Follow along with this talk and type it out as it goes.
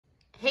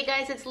Hey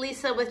guys, it's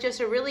Lisa with just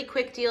a really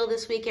quick deal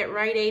this week at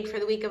Rite Aid for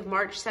the week of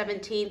March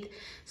 17th.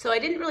 So I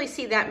didn't really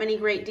see that many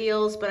great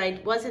deals, but I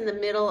was in the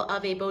middle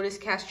of a bonus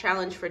cash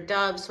challenge for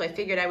Dove, so I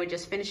figured I would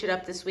just finish it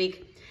up this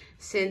week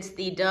since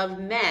the Dove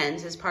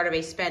men's is part of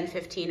a spend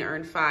 15,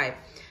 earn 5.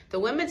 The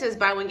women's is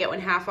buy one, get one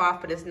half off,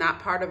 but is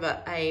not part of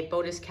a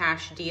bonus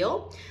cash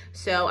deal.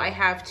 So I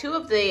have two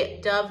of the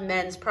Dove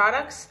men's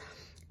products.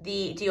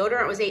 The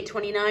deodorant was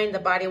 $8.29, the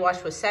body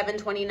wash was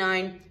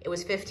 $7.29, it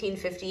was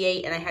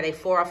 $15.58, and I had a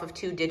 4 off of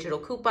 2 digital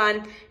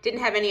coupon. Didn't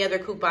have any other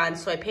coupons,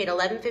 so I paid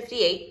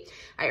 $11.58.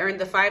 I earned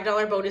the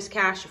 $5 bonus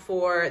cash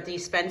for the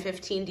spend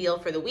 15 deal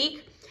for the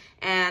week,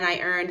 and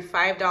I earned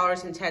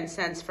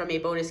 $5.10 from a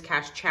bonus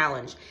cash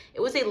challenge.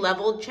 It was a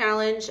leveled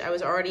challenge. I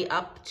was already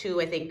up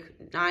to, I think,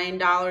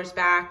 $9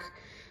 back,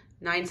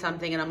 9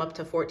 something, and I'm up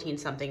to 14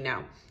 something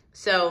now.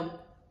 So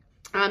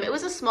it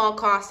was a small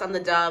cost on the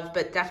Dove,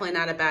 but definitely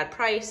not a bad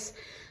price.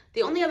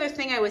 The only other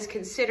thing I was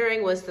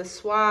considering was the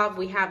Suave.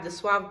 We have the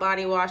Suave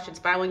body wash. It's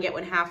buy one, get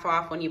one half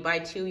off. When you buy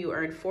 2, you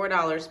earn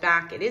 $4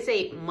 back. It is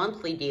a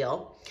monthly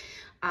deal.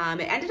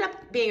 It ended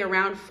up being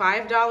around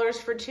 $5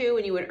 for 2,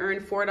 and you would earn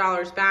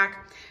 $4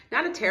 back.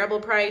 Not a terrible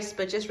price,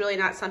 but just really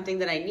not something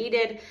that I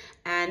needed.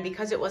 And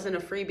because it wasn't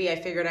a freebie, I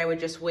figured I would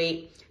just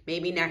wait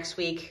maybe next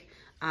week.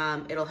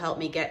 It'll help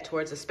me get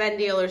towards a spend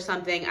deal or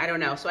something. I don't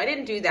know. So I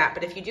didn't do that.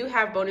 But if you do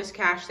have bonus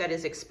cash that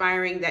is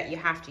expiring that you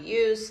have to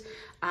use,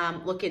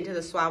 look into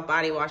the Suave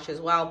body wash as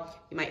well.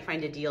 You might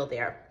find a deal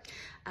there.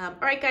 All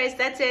right, guys,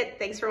 that's it.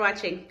 Thanks for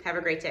watching. Have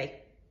a great day.